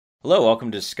Hello, welcome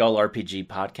to Skull RPG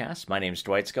Podcast. My name's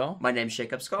Dwight Skull. My name's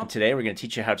Jacob Skull. And today we're going to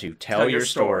teach you how to tell your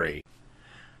story.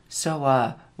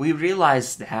 So, we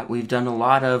realized that we've done a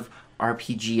lot of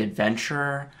RPG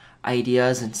adventure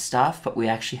ideas and stuff, but we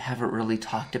actually haven't really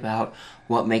talked about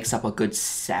what makes up a good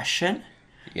session.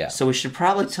 Yeah. So we should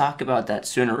probably talk about that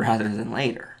sooner rather than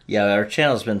later. Yeah, our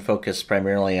channel's been focused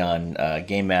primarily on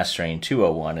Game Mastering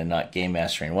 201 and not Game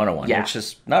Mastering 101, which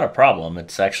is not a problem.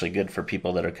 It's actually good for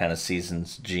people that are kind of seasoned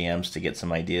GMs to get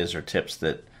some ideas or tips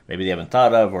that maybe they haven't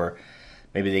thought of, or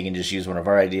maybe they can just use one of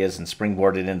our ideas and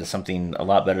springboard it into something a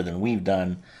lot better than we've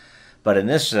done. But in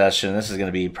this session, this is going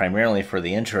to be primarily for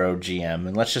the intro GM,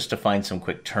 and let's just define some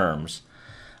quick terms.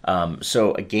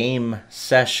 So a game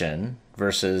session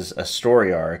versus a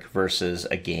story arc versus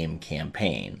a game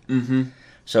campaign. Mm-hmm.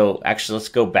 So actually, let's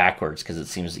go backwards because it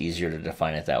seems easier to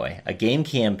define it that way. A game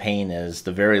campaign is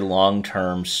the very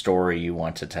long-term story you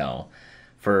want to tell.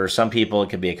 For some people, it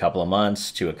could be a couple of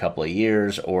months to a couple of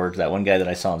years, or that one guy that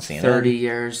I saw on CNN. 30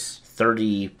 years.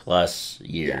 30 plus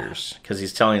years, because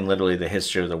he's telling literally the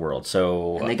history of the world.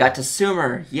 So and they got to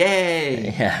Sumer.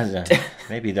 Yay! Yeah,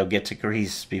 maybe they'll get to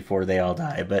Greece before they all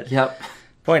die. But Yep.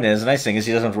 Point is, the nice thing is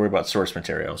he doesn't have to worry about source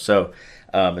material. So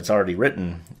it's already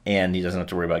written, and he doesn't have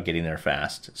to worry about getting there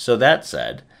fast. So that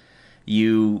said,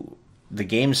 the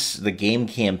game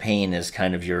campaign is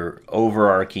kind of your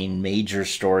overarching major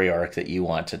story arc that you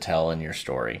want to tell in your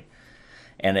story.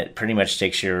 And it pretty much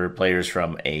takes your players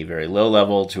from a very low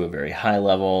level to a very high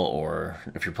level, or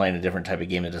if you're playing a different type of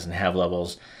game that doesn't have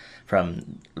levels,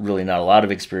 from really not a lot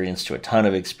of experience to a ton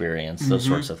of experience, those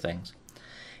sorts of things.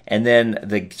 And then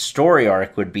the story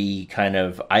arc would be kind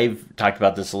of, I've talked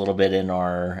about this a little bit in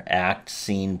our act,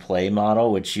 scene, play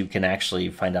model, which you can actually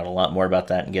find out a lot more about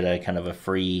that and get a kind of a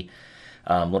free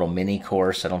little mini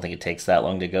course. I don't think it takes that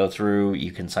long to go through.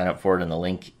 You can sign up for it in the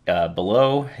link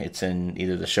below. It's in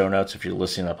either the show notes if you're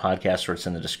listening to the podcast, or it's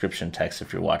in the description text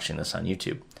if you're watching this on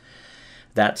YouTube.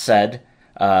 That said,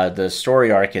 the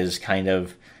story arc is kind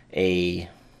of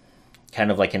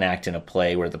like an act in a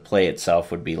play, where the play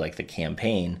itself would be like the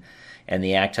campaign, and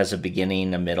the act has a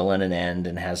beginning, a middle, and an end,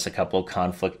 and has a couple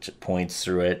conflict points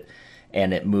through it,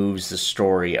 and it moves the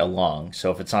story along.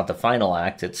 So if it's not the final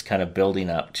act, it's kind of building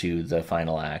up to the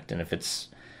final act, and if it's,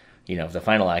 the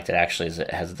final act, it actually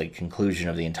has the conclusion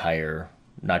of the entire,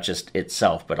 not just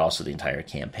itself, but also the entire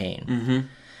campaign. Mm-hmm.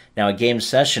 Now, a game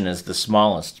session is the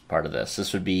smallest part of this.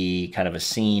 This would be kind of a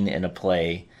scene in a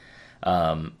play.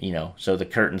 So the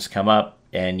curtains come up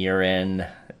and you're in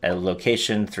a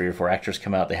location, 3 or 4 actors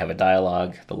come out, they have a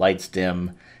dialogue, the lights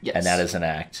dim, and that is an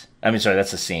act.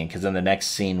 That's a scene, because then the next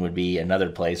scene would be another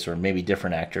place, or maybe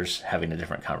different actors having a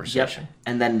different conversation. Yep.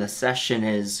 And then the session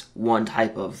is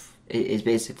is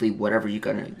basically whatever you're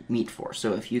going to meet for.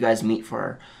 So if you guys meet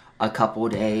for a couple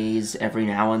days every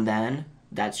now and then,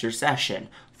 that's your session.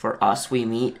 For us, we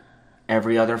meet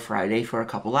every other Friday for a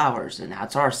couple hours, and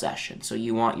that's our session. So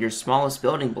you want your smallest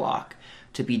building block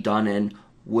to be done in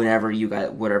whatever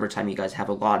time you guys have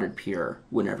allotted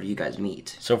whenever you guys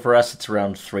meet. So for us, it's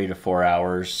around 3 to 4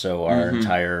 hours. So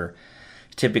our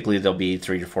typically they'll be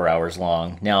 3 to 4 hours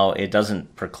long. Now, it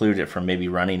doesn't preclude it from maybe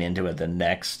running into it the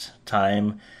next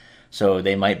time. So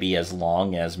they might be as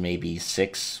long as maybe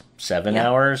 6, 7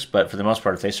 hours. But for the most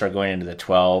part, if they start going into the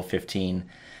 12, 15,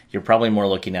 you're probably more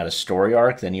looking at a story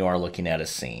arc than you are looking at a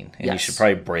scene. And you should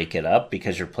probably break it up,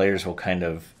 because your players will kind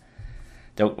of...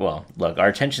 look, our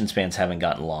attention spans haven't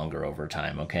gotten longer over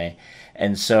time, okay?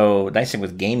 And so, the nice thing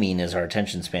with gaming is our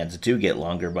attention spans do get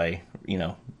longer by,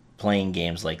 playing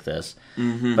games like this.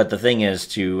 Mm-hmm. But the thing is,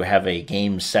 to have a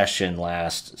game session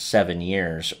last 7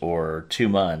 years, or 2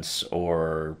 months,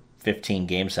 or 15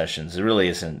 game sessions, it really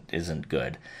isn't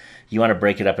good. You want to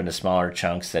break it up into smaller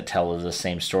chunks that tell the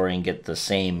same story and get the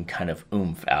same kind of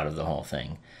oomph out of the whole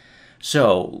thing.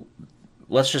 So,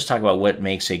 let's just talk about what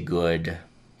makes a good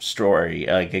story,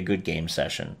 like a good game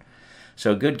session.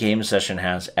 So a good game session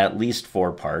has at least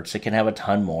 4 parts. It can have a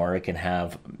ton more. It can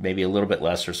have maybe a little bit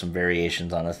less, or some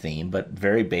variations on a theme, but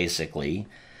very basically,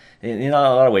 in a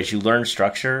lot of ways, you learn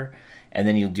structure, and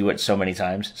then you do it so many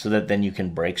times so that then you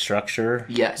can break structure.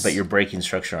 Yes. But you're breaking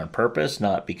structure on purpose,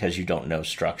 not because you don't know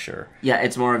structure. Yeah,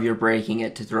 it's more of you're breaking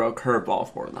it to throw a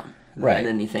curveball for them than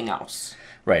anything else.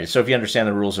 Right. So if you understand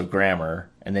the rules of grammar,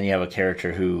 and then you have a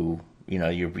character who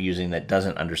you're using that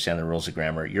doesn't understand the rules of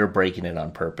grammar, you're breaking it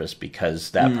on purpose,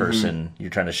 because that person, you're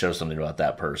trying to show something about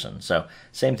that person. So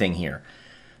same thing here.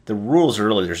 The rules are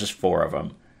really, there's just 4 of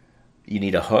them. You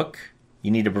need a hook. You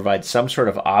need to provide some sort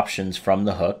of options from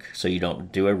the hook, so you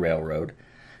don't do a railroad.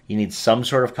 You need some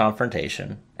sort of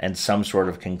confrontation and some sort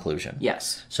of conclusion.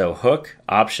 Yes. So hook,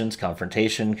 options,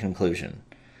 confrontation, conclusion.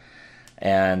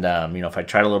 And, if I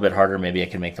tried a little bit harder, maybe I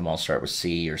could make them all start with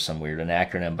C or some weird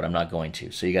acronym, but I'm not going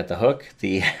to. So you got the hook,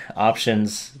 the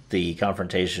options, the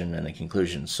confrontation, and the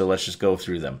conclusion. So let's just go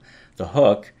through them. The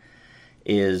hook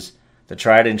is the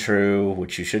tried and true,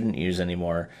 which you shouldn't use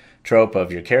anymore, trope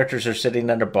of your characters are sitting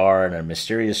at a bar and a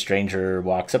mysterious stranger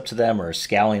walks up to them or is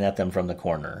scowling at them from the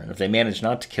corner. And if they manage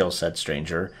not to kill said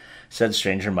stranger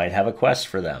might have a quest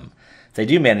for them. If they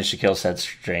do manage to kill said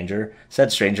stranger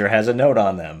has a note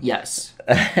on them. Yes.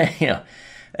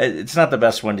 It's not the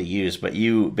best one to use, but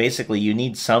you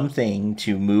need something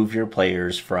to move your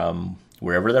players from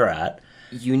wherever they're at.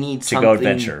 You need to go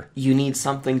adventure. You need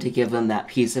something to give them that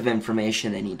piece of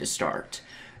information they need to start.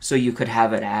 So you could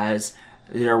have it as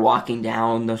they're walking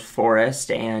down the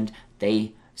forest and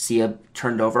they see a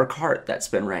turned over cart that's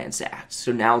been ransacked.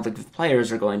 So now the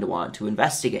players are going to want to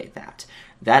investigate that.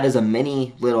 That is a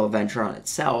mini little adventure on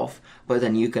itself, but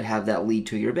then you could have that lead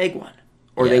to your big one.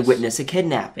 Or they witness a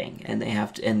kidnapping and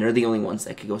they're the only ones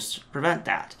that could go prevent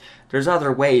that. There's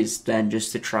other ways than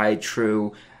just the tried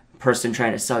true person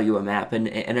trying to sell you a map in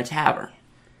a tavern.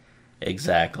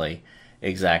 Exactly.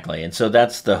 And so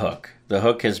that's the hook. The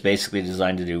hook is basically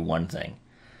designed to do one thing.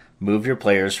 Move your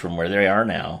players from where they are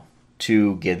now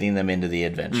to getting them into the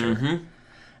adventure. Mm-hmm.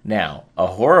 Now, a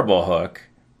horrible hook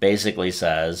basically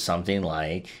says something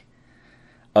like,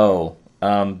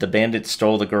 the bandits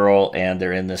stole the girl and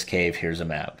they're in this cave, here's a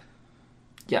map.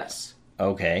 Yes.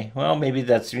 Okay, well, maybe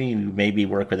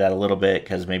work with that a little bit,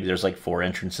 because maybe there's like 4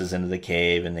 entrances into the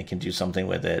cave and they can do something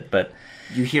with it, but...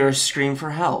 You hear a scream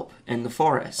for help in the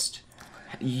forest.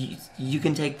 You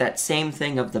can take that same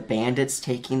thing of the bandits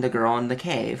taking the girl in the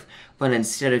cave, but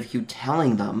instead of you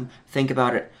telling them, think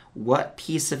about it, what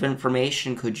piece of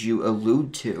information could you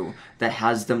allude to that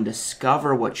has them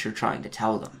discover what you're trying to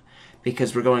tell them?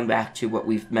 Because we're going back to what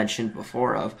we've mentioned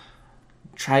before of,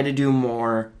 try to do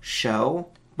more show,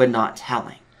 but not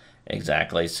telling.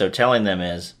 Exactly. So telling them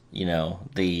is,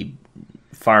 the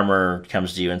farmer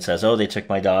comes to you and says, they took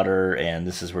my daughter and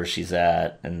this is where she's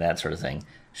at and that sort of thing.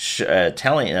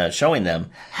 Showing them,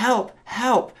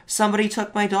 help, somebody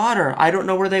took my daughter. I don't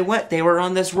know where they went. They were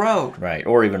on this road. Right.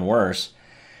 Or even worse,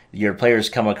 your players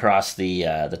come across the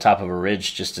top of a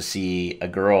ridge just to see a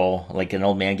girl, like an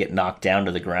old man, get knocked down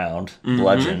to the ground,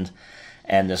 bludgeoned,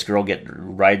 and this girl get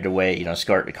carted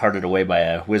away by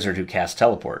a wizard who casts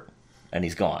teleport, and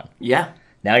he's gone. Yeah.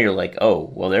 Now you're like,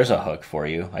 there's a hook for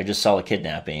you. I just saw a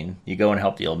kidnapping. You go and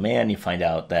help the old man. You find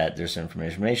out that there's some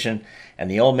information, and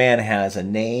the old man has a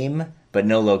name but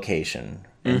no location.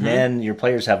 And then your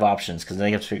players have options, because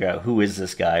they have to figure out, who is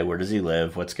this guy? Where does he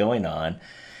live? What's going on?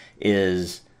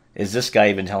 Is this guy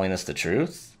even telling us the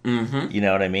truth? Mm-hmm. You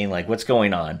know what I mean? Like, what's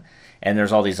going on? And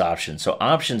there's all these options. So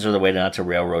options are the way not to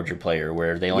railroad your player,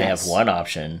 where they only have one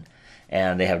option,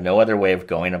 and they have no other way of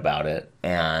going about it.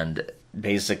 And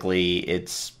basically,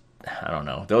 it's, I don't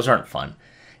know, those aren't fun.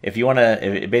 If you want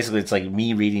to, basically it's like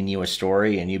me reading you a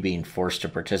story and you being forced to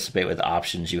participate with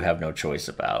options you have no choice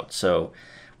about. So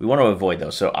we want to avoid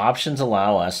those. So options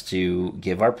allow us to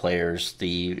give our players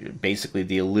basically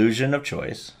the illusion of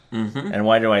choice. Mm-hmm. And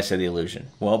why do I say the illusion?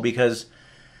 Well, because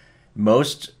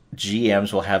most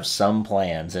GMs will have some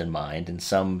plans in mind and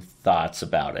some thoughts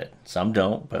about it. Some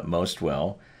don't, but most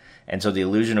will. And so the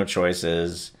illusion of choice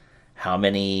is how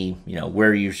many, where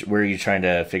are you trying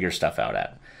to figure stuff out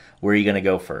at? Where are you going to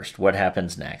go first? What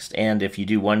happens next? And if you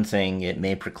do one thing, it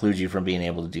may preclude you from being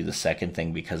able to do the second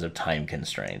thing because of time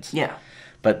constraints. Yeah.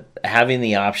 But having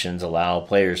the options allow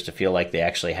players to feel like they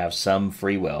actually have some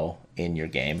free will in your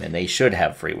game, and they should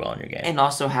have free will in your game. And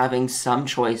also having some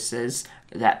choices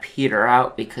that peter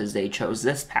out because they chose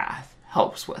this path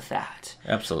helps with that.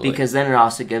 Absolutely. Because then it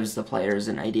also gives the players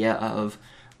an idea of,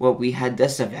 well, we had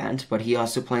this event, but he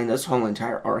also playing this whole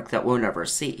entire arc that we'll never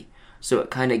see. So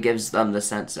it kind of gives them the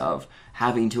sense of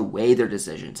having to weigh their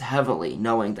decisions heavily,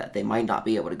 knowing that they might not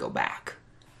be able to go back.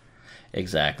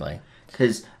 Exactly.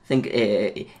 Because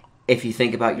if you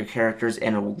think about your characters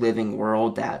in a living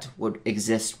world that would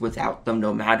exist without them,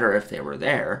 no matter if they were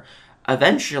there,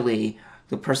 eventually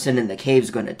the person in the cave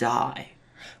is going to die,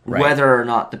 whether or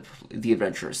not the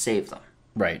adventurers save them.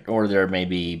 Right, or there may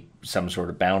be some sort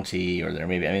of bounty, or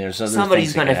there's other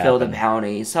somebody's going to fill the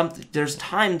bounty. There's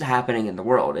time happening in the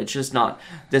world. It's just not,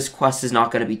 this quest is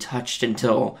not going to be touched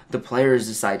until the players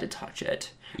decide to touch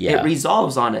it. Yeah. It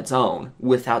resolves on its own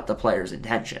without the player's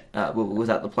intention,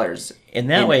 without the player's In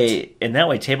that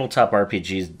way, tabletop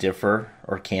RPGs differ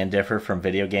or can differ from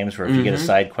video games. Where if you get a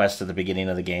side quest at the beginning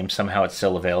of the game, somehow it's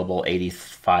still available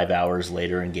 85 hours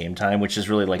later in game time, which is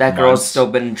really like that months. Girl's still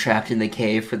been trapped in the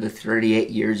cave for the 38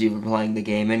 years you've been playing the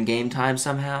game in game time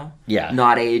somehow. Yeah,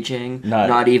 not aging,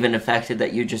 not even affected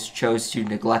that you just chose to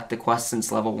neglect the quest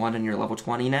since level 1 and you're level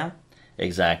 20 now.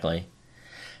 Exactly.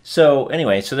 So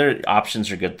anyway, their options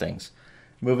are good things.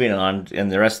 Moving on,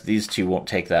 and the rest of these two won't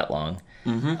take that long.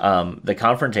 The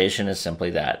confrontation is simply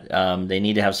that. They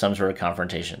need to have some sort of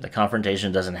confrontation. The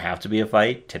confrontation doesn't have to be a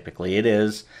fight. Typically it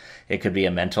is. It could be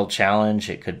a mental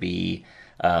challenge. It could be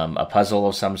a puzzle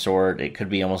of some sort. It could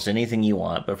be almost anything you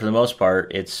want. But for the most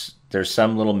part, there's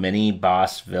some little mini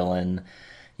boss villain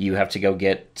you have to go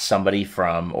get somebody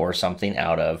from or something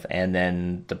out of, and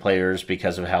then the players,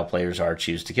 because of how players are,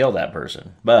 choose to kill that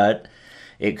person. But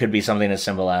it could be something as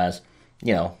simple as,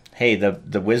 hey,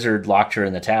 the wizard locked her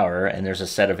in the tower, and there's a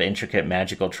set of intricate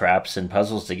magical traps and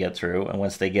puzzles to get through, and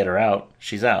once they get her out,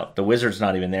 she's out. The wizard's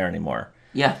not even there anymore.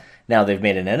 Yeah. Now, they've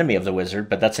made an enemy of the wizard,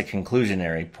 but that's a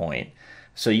conclusionary point.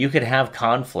 So you could have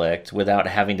conflict without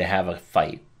having to have a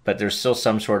fight. But there's still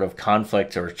some sort of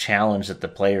conflict or challenge that the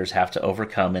players have to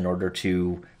overcome in order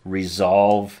to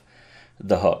resolve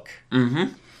the hook.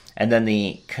 Mm-hmm. And then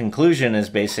the conclusion is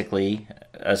basically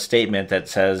a statement that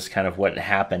says kind of what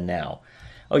happened now.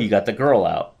 Oh, you got the girl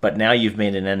out, but now you've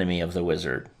made an enemy of the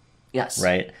wizard. Yes.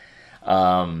 Right?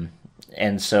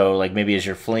 And so, like, maybe as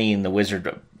you're fleeing, the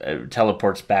wizard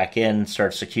teleports back in,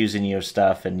 starts accusing you of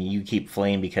stuff, and you keep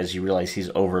fleeing because you realize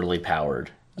he's overly powered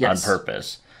on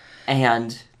purpose.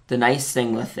 And the nice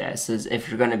thing with this is if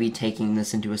you're going to be taking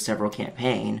this into a several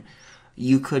campaign,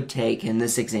 you could take, in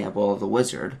this example of the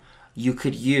wizard, you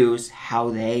could use how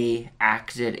they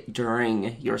acted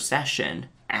during your session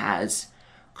as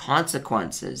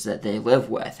consequences that they live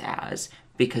with as,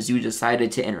 because you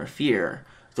decided to interfere,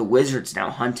 the wizard's now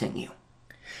hunting you.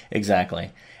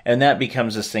 Exactly. And that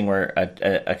becomes this thing where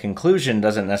a conclusion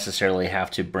doesn't necessarily have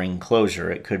to bring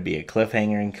closure. It could be a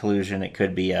cliffhanger conclusion. It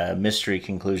could be a mystery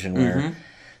conclusion where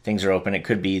things are open. It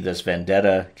could be this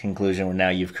vendetta conclusion where now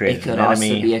you've created an enemy. It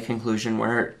could also be a conclusion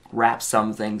where it wraps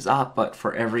some things up, but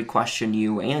for every question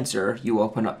you answer, you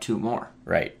open up 2 more.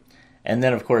 Right. And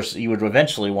then, of course, you would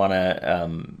eventually want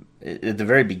to, at the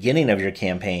very beginning of your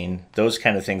campaign, those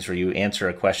kind of things where you answer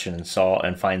a question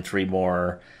and find 3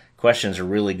 more questions are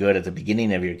really good at the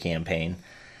beginning of your campaign.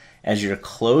 As you're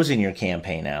closing your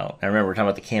campaign out, I remember we're talking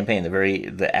about the campaign,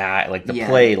 the act, like the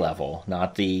play level,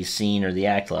 not the scene or the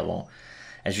act level.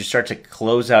 As you start to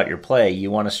close out your play, you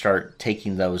want to start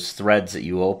taking those threads that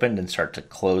you opened and start to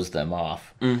close them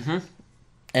off. Mm-hmm.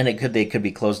 And they could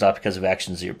be closed off because of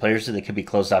actions that your players do. They could be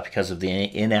closed off because of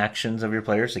the inactions of your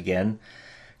players. Again,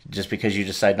 just because you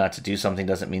decide not to do something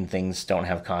doesn't mean things don't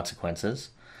have consequences.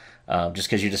 Just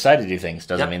because you decide to do things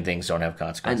doesn't mean things don't have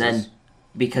consequences. And then,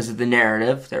 because of the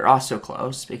narrative, they're also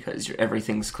closed because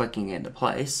everything's clicking into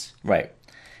place. Right.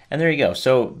 And there you go.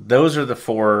 So those are the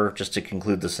 4, just to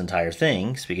conclude this entire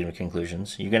thing, speaking of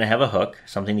conclusions. You're going to have a hook,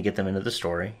 something to get them into the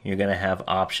story. You're going to have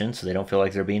options so they don't feel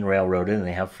like they're being railroaded and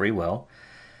they have free will.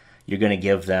 You're going to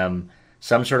give them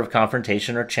some sort of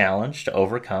confrontation or challenge to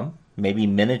overcome, maybe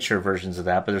miniature versions of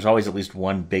that, but there's always at least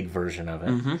one big version of it.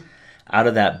 Mm-hmm. Out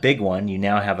of that big one, you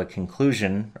now have a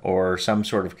conclusion or some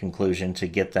sort of conclusion to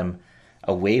get them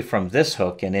away from this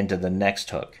hook and into the next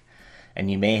hook. And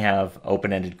you may have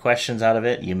open-ended questions out of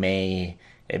it. It may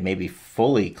be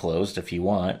fully closed if you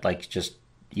want, like just,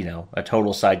 a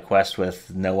total side quest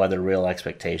with no other real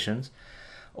expectations.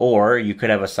 Or you could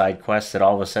have a side quest that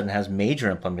all of a sudden has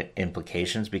major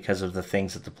implications because of the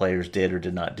things that the players did or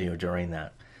did not do during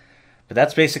that. But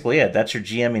that's basically it. That's your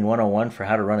GMing 101 for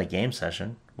how to run a game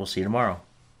session. We'll see you tomorrow.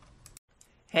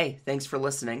 Hey, thanks for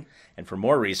listening. And for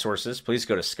more resources, please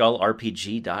go to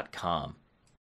skullrpg.com.